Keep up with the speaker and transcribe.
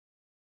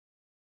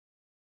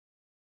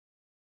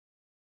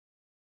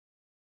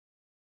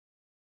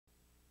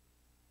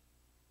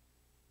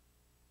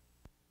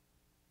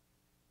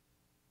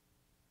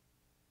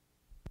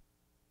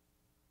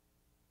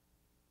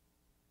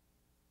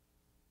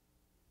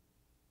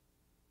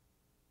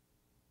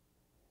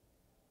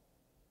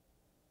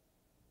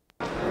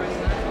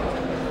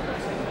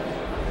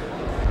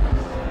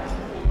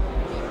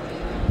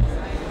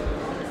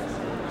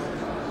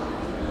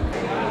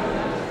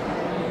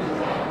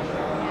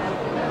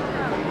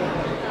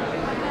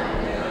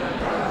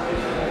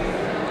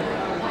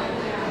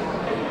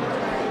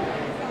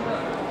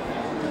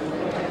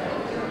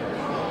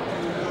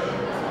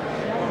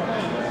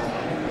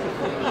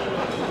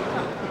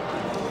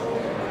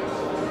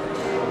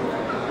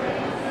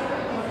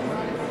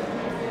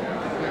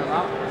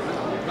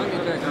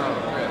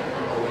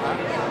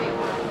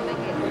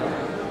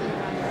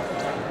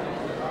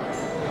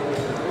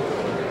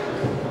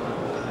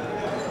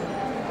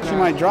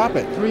might drop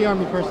it. 3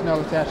 Army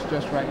personnel attached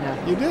just right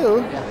now. You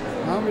do?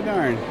 Yeah. I'll be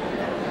darned.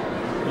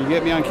 You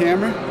get me on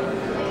camera?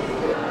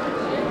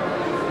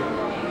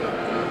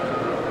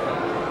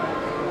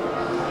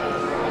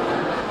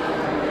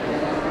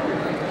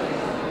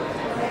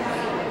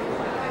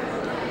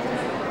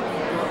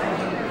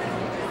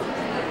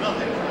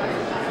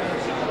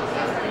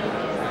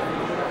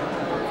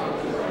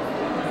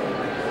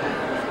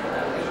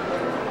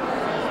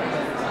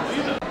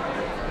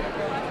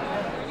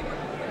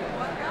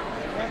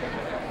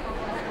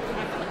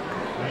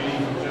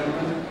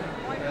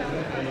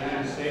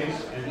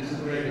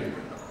 Reagan.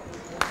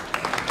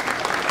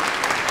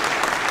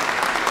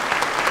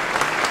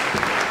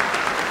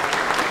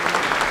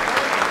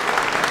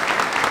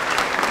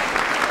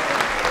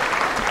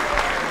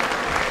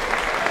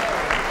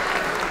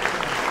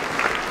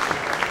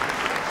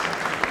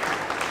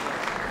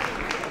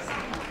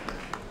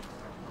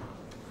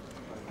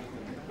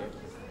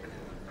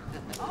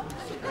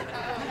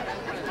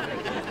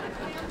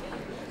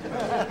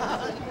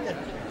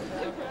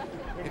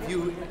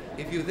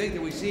 If you think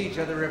that we see each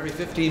other every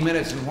 15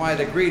 minutes and why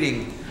the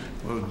greeting,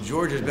 well,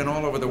 George has been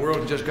all over the world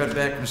and just got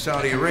back from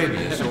Saudi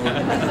Arabia, so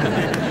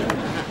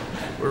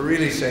we're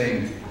really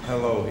saying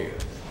hello here.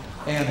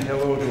 And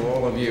hello to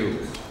all of you.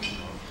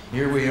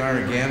 Here we are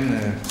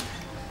again.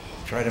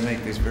 Try to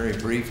make this very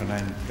brief,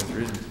 and because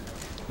there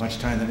isn't much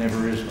time, there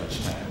never is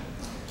much time.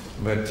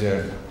 But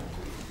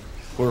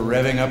we're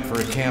revving up for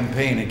a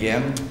campaign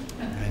again.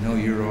 I know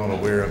you're all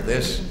aware of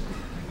this,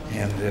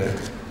 and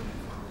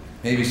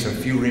maybe some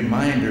few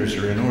reminders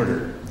are in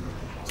order.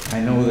 I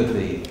know that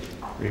the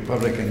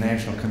Republican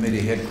National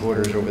Committee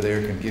headquarters over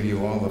there can give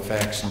you all the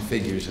facts and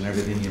figures and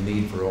everything you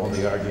need for all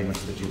the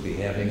arguments that you'll be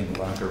having in the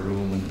locker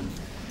room and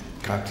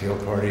cocktail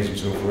parties and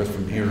so forth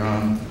from here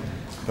on.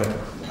 But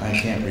I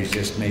can't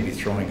resist maybe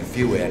throwing a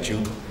few at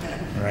you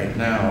right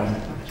now.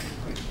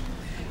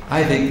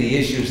 I think the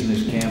issues in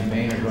this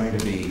campaign are going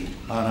to be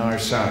on our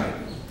side.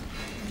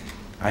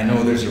 I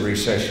know there's a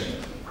recession.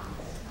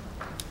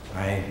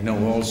 I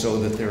know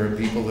also that there are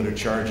people that are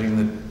charging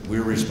that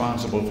we're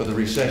responsible for the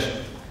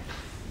recession.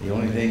 The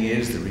only thing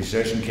is the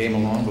recession came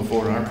along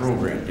before our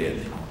program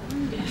did.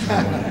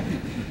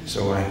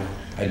 So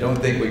I don't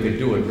think we could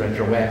do it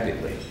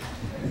retroactively.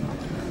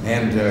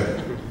 And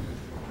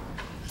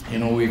you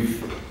know,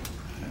 we've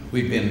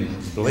been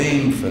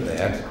blamed for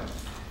that.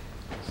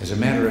 As a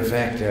matter of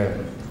fact,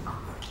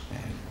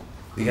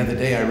 the other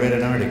day I read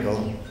an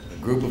article. A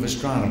group of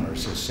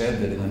astronomers has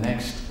said that in the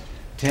next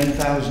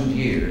 10,000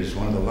 years,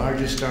 one of the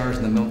largest stars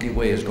in the Milky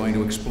Way is going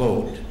to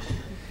explode.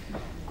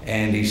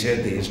 And he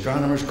said the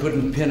astronomers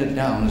couldn't pin it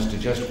down as to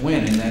just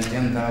when in that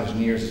 10,000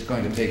 years it's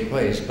going to take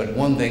place, but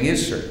one thing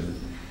is certain: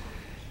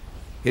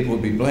 it will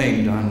be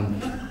blamed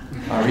on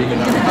our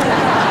economic.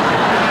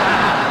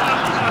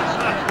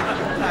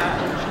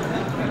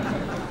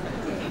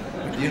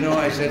 You know,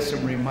 I said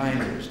some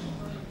reminders.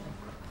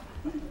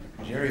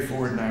 Jerry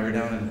Ford and I were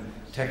down in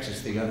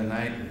Texas the other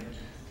night,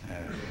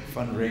 a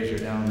fundraiser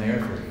down there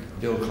for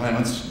Bill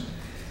Clements,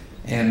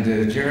 and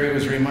Jerry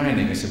was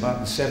reminding us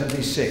about in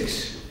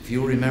 '76. If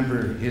you'll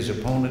remember, his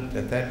opponent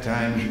at that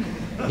time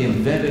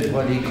invented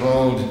what he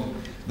called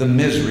the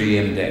misery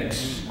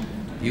index.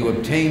 You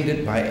obtained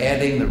it by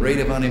adding the rate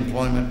of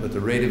unemployment with the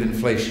rate of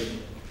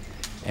inflation.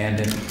 And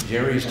in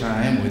Jerry's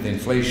time, with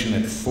inflation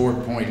at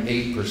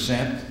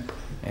 4.8%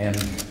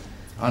 and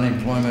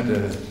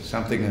unemployment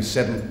something like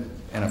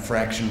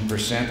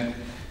 7.fraction%,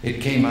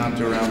 it came out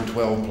to around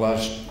 12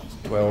 plus,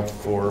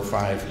 12.4 or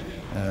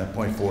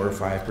 5.4 or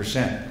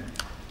 5%.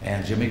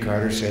 And Jimmy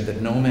Carter said that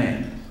no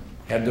man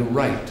had the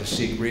right to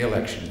seek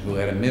re-election who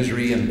had a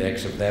misery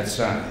index of that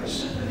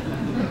size.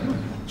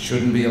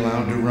 Shouldn't be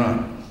allowed to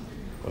run.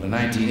 Well, in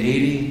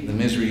 1980, the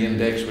misery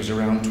index was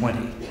around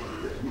 20.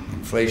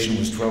 Inflation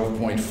was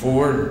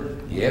 12.4.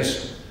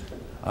 Yes,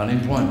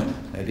 unemployment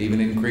had even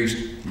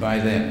increased by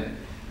then.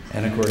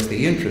 And of course,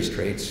 the interest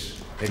rates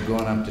had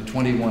gone up to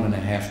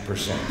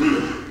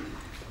 21.5%.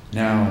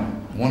 Now,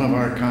 one of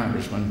our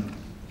congressmen,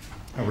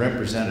 a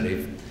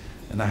representative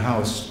in the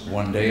House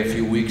one day a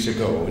few weeks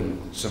ago in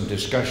some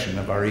discussion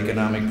of our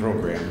economic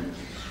program,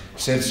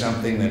 said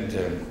something that,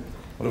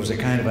 well, it was a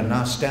kind of a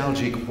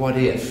nostalgic what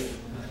if,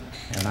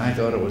 and I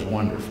thought it was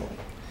wonderful.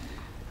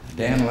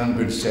 Dan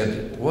Lundgren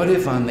said, what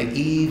if on the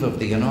eve of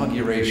the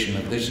inauguration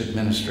of this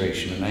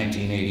administration in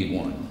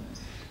 1981,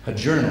 a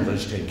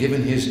journalist had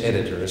given his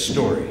editor a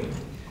story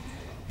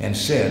and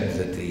said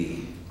that the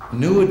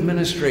new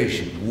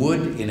administration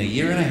would, in a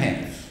year and a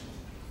half,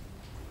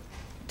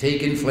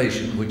 take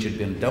inflation, which had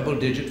been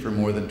double-digit for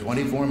more than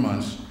 24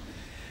 months,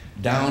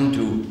 down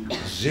to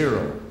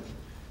zero,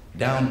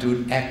 down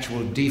to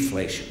actual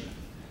deflation,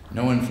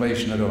 no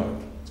inflation at all.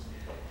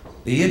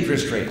 The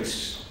interest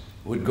rates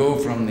would go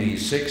from the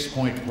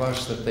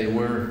 6+ that they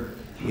were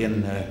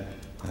in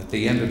at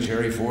the end of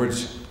Jerry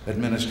Ford's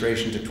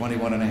administration to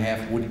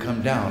 21.5, would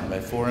come down by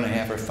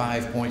 4.5 or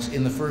 5 points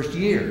in the first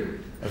year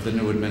of the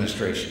new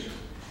administration.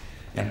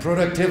 And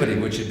productivity,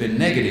 which had been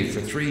negative for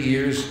 3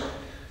 years,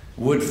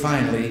 would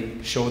finally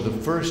show the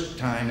first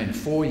time in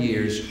 4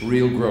 years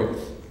real growth.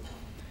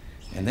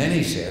 And then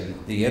he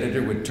said the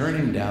editor would turn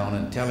him down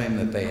and tell him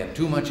that they had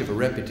too much of a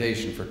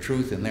reputation for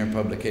truth in their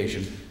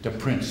publication to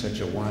print such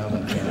a wild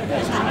and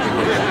fantastic.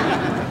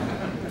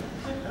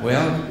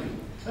 Well,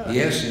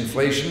 yes,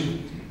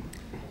 inflation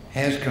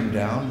has come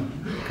down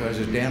because,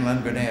 as Dan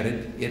Lundgren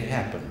added, it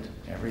happened.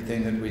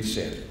 Everything that we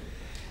said.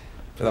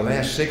 For the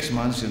last 6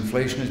 months,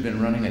 inflation has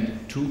been running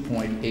at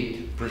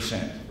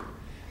 2.8%.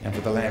 And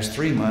for the last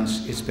 3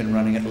 months, it's been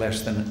running at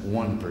less than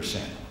 1%.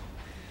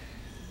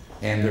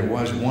 And there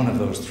was one of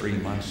those 3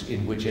 months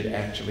in which it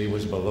actually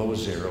was below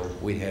zero.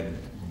 We had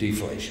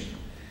deflation.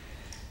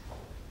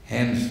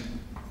 And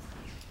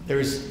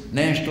there's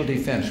national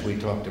defense we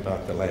talked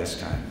about the last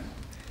time.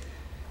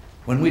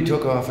 When we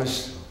took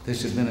office,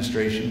 this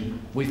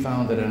administration, we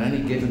found that on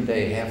any given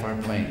day, half our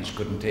planes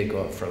couldn't take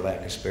off for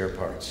lack of spare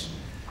parts.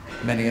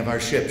 Many of our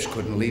ships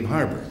couldn't leave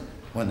harbor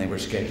when they were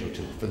scheduled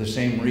to, for the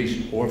same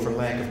reason, or for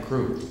lack of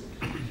crew.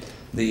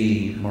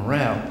 The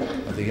morale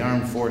of the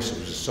armed forces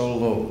was so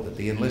low that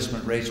the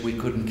enlistment rates, we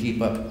couldn't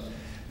keep up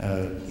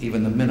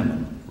even the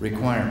minimum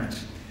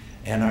requirements.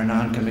 And our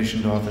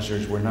non-commissioned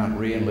officers were not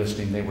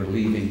re-enlisting, they were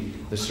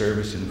leaving the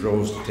service in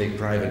droves to take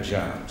private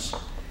jobs.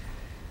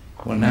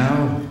 Well,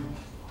 now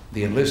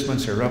the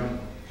enlistments are up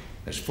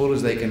as full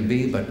as they can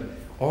be, but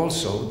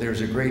also there's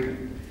a great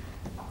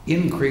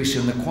increase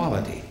in the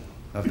quality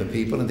of the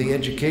people and the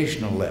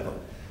educational level,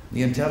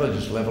 the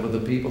intelligence level of the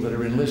people that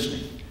are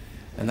enlisting.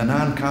 And the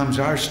non-coms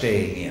are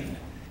staying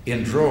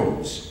in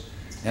droves.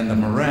 And the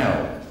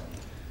morale,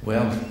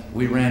 well,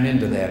 we ran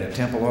into that at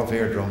Tempelhof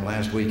Airdrome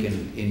last week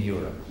in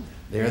Europe.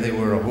 There they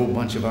were, a whole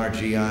bunch of our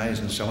GIs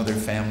and some of their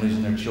families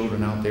and their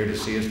children out there to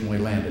see us when we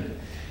landed.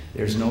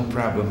 There's no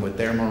problem with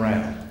their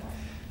morale.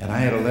 And I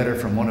had a letter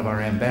from one of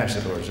our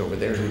ambassadors over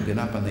there who'd been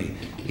up on the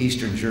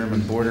eastern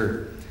German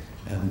border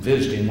and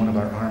visiting one of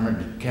our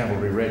armored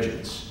cavalry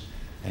regiments.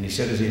 And he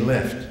said as he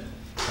left,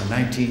 a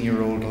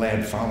 19-year-old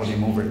lad followed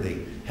him over to the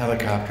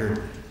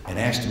helicopter and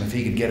asked him if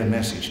he could get a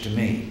message to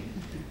me.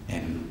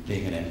 And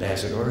being an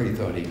ambassador, he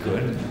thought he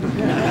could.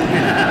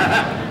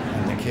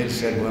 And the kid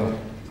said, well,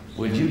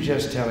 would you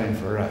just tell him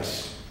for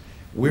us,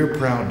 we're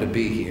proud to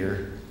be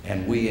here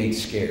and we ain't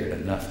scared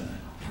of nothing.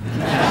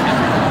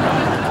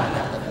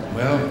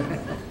 Well,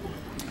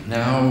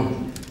 now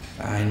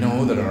I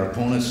know that our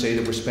opponents say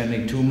that we're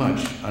spending too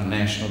much on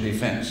national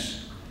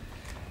defense.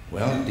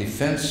 Well,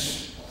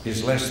 defense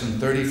is less than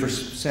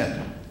 30%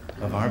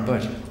 of our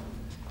budget.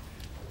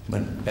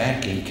 But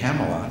back in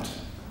Camelot,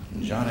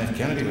 when John F.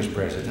 Kennedy was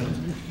president,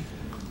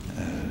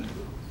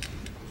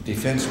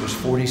 defense was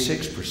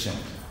 46%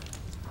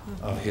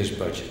 of his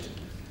budget.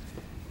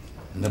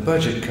 And the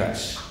budget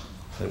cuts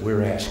that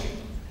we're asking,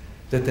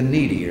 that the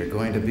needy are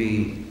going to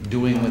be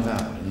doing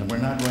without, and we're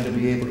not going to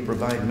be able to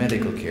provide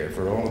medical care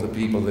for all of the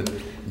people that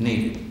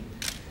need it.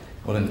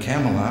 Well, in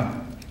Camelot,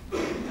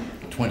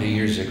 20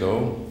 years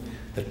ago,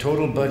 the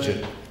total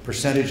budget,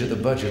 percentage of the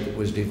budget that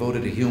was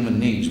devoted to human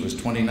needs was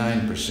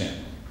 29%.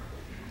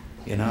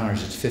 In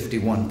ours, it's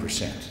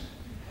 51%.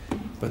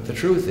 But the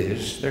truth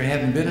is, there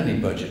haven't been any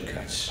budget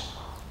cuts.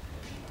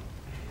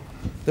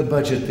 The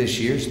budget this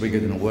year is bigger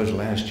than it was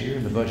last year,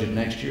 and the budget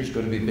next year is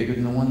going to be bigger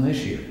than the one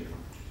this year.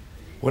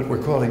 What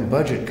we're calling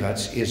budget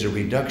cuts is a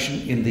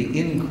reduction in the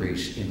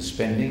increase in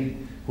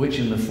spending, which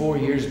in the 4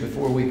 years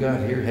before we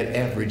got here had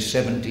averaged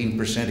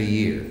 17% a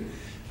year.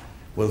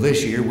 Well,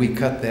 this year we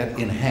cut that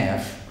in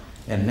half,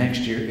 and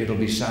next year it'll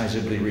be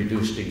sizably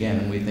reduced again,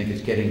 and we think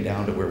it's getting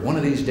down to where one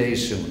of these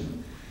days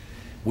soon,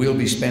 we'll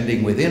be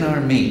spending within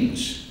our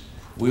means.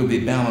 We'll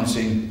be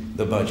balancing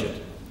the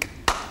budget.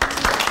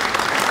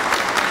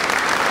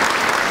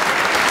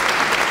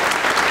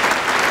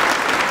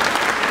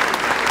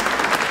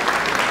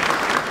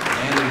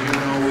 And as you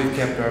know, we've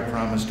kept our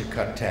promise to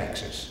cut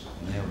taxes.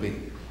 And they'll be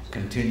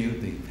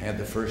continued. They had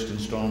the first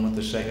installment.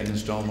 The second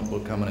installment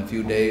will come in a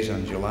few days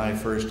on July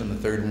 1st, and the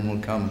third one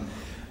will come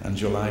on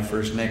July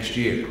 1st next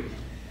year.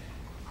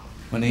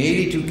 When the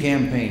 82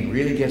 campaign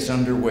really gets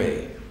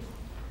underway,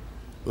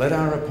 let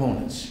our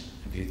opponents,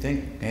 if you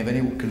have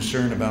any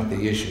concern about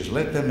the issues,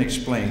 let them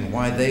explain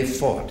why they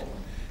fought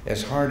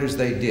as hard as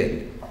they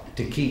did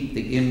to keep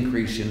the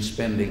increase in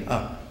spending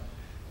up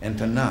and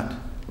to not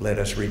let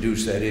us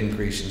reduce that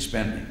increase in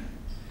spending.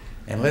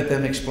 And let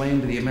them explain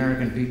to the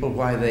American people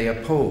why they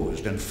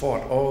opposed and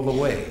fought all the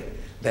way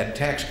that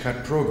tax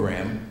cut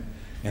program,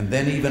 and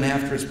then even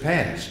after it's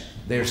passed,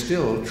 they're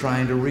still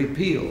trying to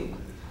repeal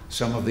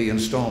some of the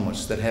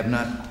installments that have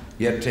not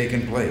yet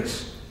taken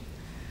place.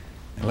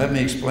 And let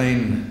me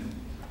explain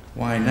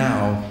why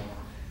now,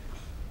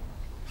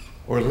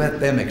 or let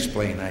them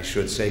explain, I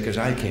should say, because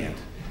I can't,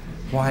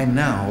 why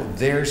now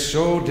they're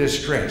so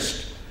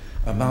distressed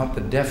about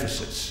the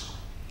deficits,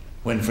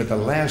 when for the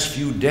last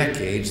few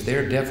decades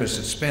their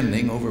deficit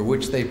spending over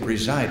which they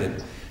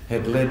presided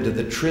had led to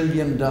the $1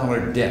 trillion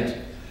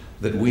debt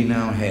that we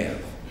now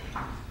have.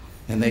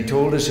 And they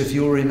told us, if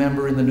you'll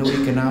remember in the new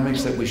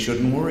economics, that we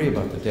shouldn't worry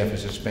about the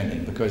deficit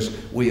spending because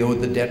we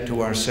owed the debt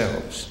to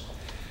ourselves.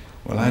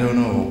 Well, I don't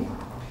know.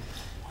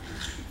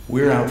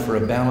 We're out for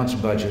a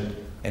balanced budget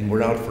And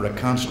we're out for a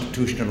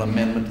constitutional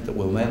amendment that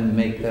will then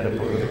make that a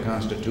part of the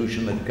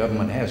Constitution that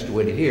government has to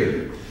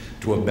adhere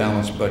to a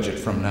balanced budget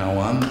from now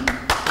on.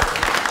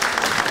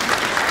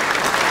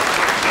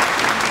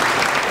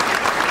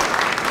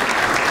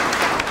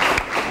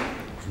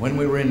 When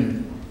we were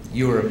in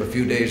Europe a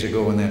few days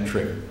ago on that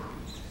trip,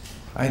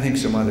 I think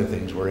some other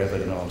things were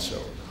evident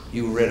also.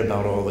 You read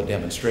about all the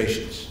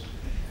demonstrations,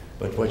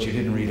 but what you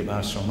didn't read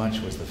about so much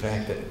was the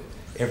fact that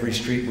every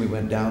street we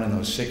went down in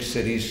those 6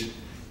 cities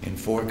in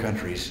 4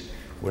 countries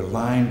were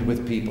lined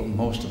with people,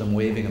 most of them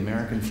waving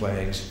American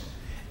flags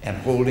and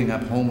holding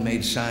up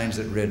homemade signs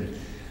that read,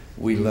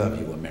 "We love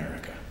you,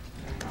 America."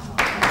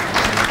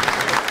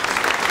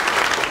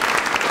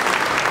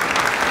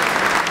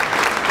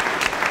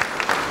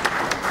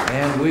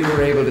 And we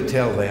were able to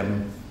tell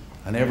them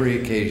on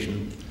every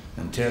occasion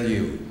and tell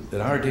you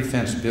that our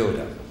defense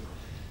buildup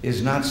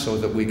is not so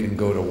that we can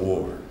go to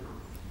war.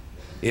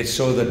 It's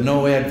so that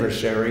no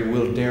adversary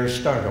will dare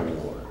start a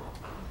war,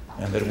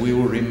 and that we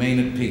will remain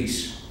at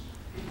peace.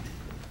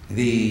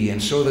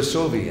 And so the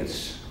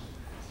Soviets,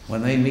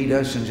 when they meet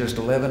us in just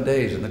 11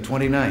 days, on the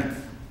 29th,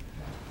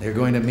 they're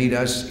going to meet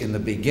us in the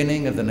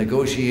beginning of the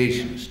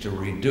negotiations to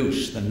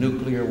reduce the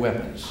nuclear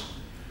weapons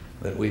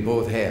that we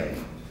both have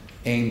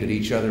aimed at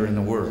each other in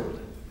the world.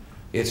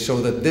 It's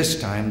so that this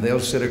time they'll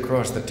sit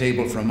across the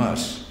table from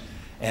us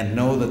and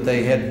know that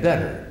they had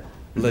better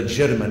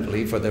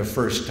legitimately, for their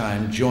first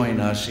time, join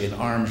us in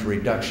arms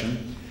reduction,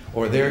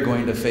 or they're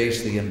going to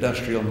face the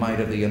industrial might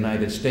of the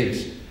United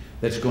States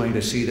that's going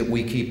to see that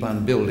we keep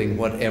on building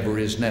whatever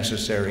is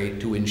necessary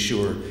to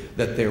ensure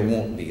that there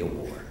won't be a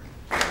war.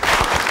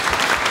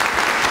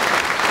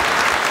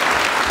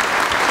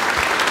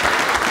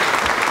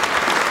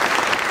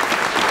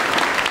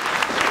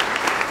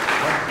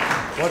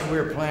 What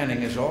we're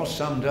planning is all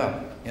summed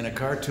up in a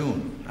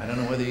cartoon. I don't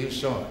know whether you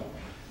saw it.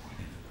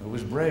 It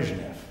was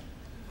Brezhnev.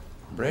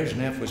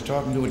 Brezhnev was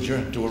talking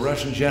to a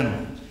Russian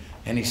general,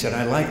 and he said,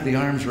 "I like the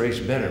arms race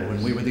better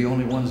when we were the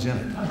only ones in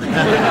it." We're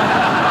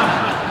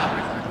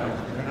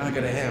not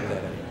going to have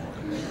that anymore.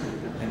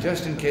 And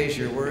just in case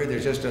you're worried,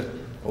 there's just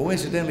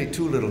incidentally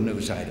 2 little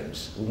news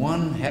items.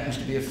 One happens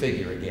to be a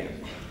figure again.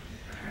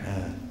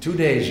 2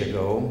 days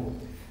ago,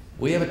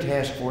 we have a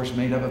task force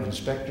made up of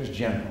inspectors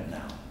general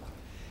now.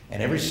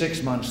 And every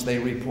 6 months they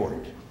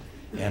report.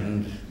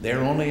 And their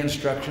only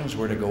instructions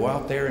were to go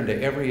out there into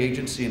every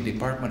agency and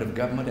department of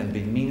government and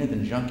be meaner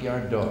than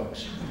junkyard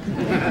dogs.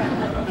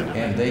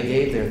 And they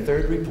gave their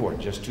 3rd report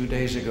just 2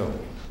 days ago.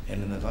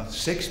 And in the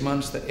 6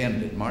 months that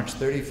ended, March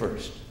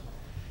 31st,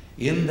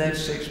 in that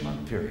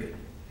 6-month period,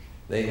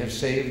 they have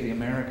saved the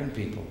American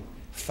people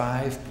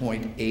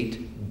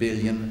 $5.8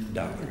 billion.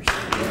 The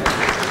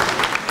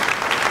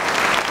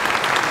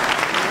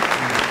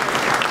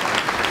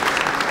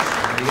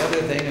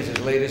other thing is as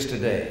late as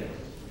today.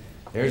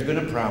 There's been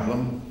a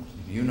problem.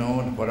 You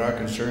know what our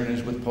concern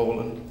is with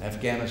Poland,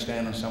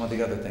 Afghanistan, and some of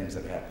the other things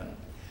that happened.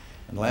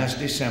 And last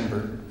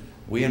December,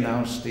 we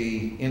announced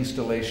the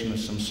installation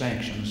of some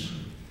sanctions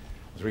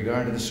with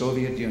regard to the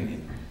Soviet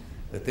Union,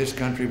 that this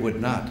country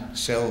would not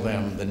sell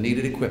them the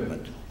needed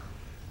equipment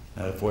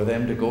for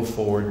them to go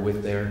forward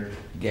with their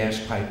gas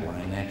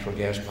pipeline, natural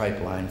gas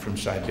pipeline from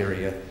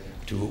Siberia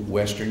to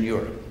Western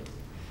Europe.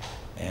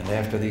 And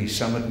after the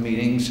summit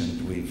meetings,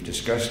 and we've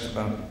discussed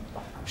about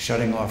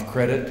shutting off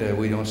credit,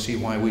 we don't see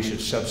why we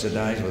should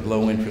subsidize with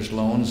low interest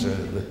loans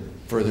the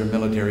further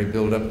military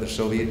buildup of the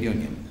Soviet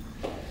Union.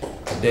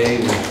 Today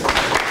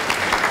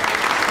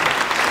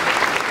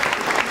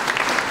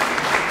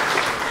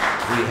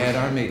we had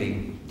our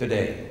meeting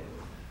today,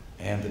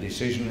 and the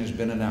decision has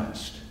been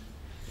announced.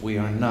 We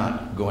are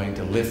not going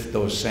to lift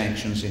those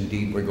sanctions.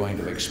 Indeed, we're going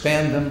to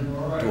expand them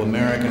to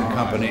American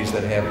companies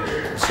that have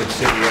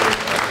subsidiaries.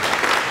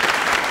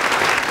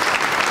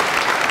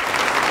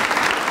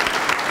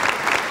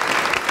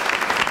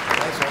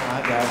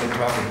 I've been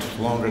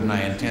talking longer than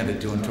I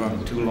intended to and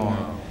talking too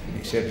long,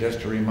 except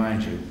just to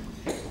remind you,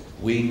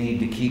 we need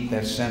to keep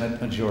that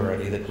Senate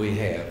majority that we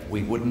have.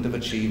 We wouldn't have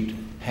achieved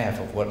half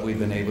of what we've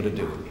been able to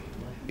do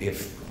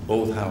if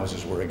both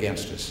houses were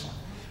against us.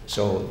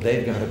 So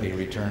they've got to be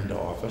returned to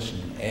office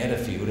and add a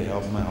few to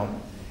help them out.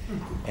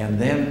 And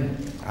then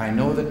I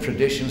know that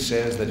tradition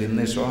says that in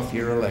this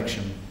off-year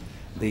election,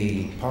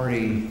 the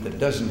party that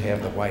doesn't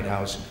have the White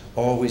House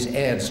always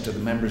adds to the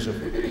members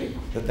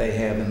that they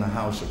have in the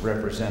House of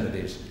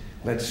Representatives.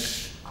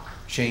 Let's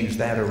change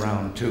that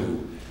around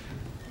too.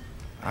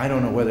 I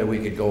don't know whether we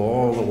could go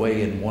all the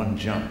way in one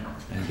jump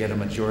and get a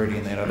majority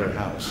in that other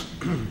house,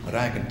 but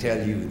I can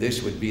tell you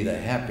this would be the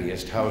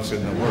happiest house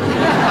in the world.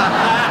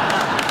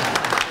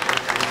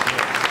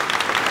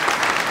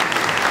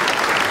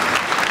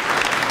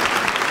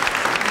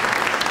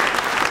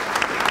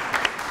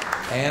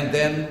 And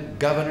then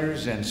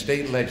governors and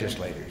state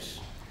legislators.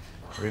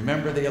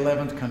 Remember the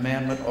 11th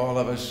commandment, all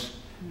of us.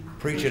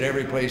 Preach it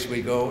every place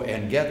we go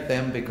and get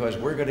them, because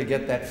we're going to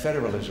get that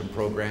federalism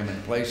program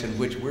in place in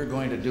which we're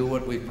going to do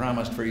what we've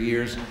promised for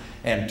years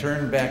and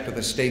turn back to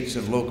the states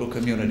and local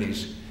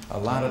communities a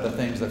lot of the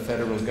things the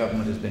federal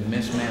government has been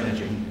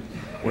mismanaging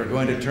We're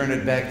going to turn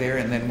it back there,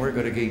 and then we're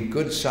going to get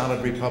good,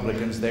 solid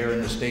Republicans there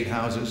in the state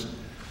houses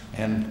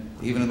and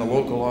even in the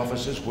local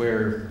offices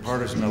where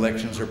partisan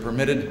elections are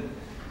permitted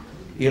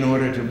in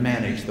order to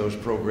manage those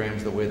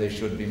programs the way they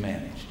should be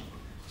managed.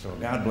 So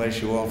God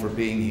bless you all for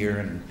being here,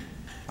 and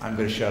I'm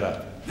going to shut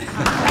up.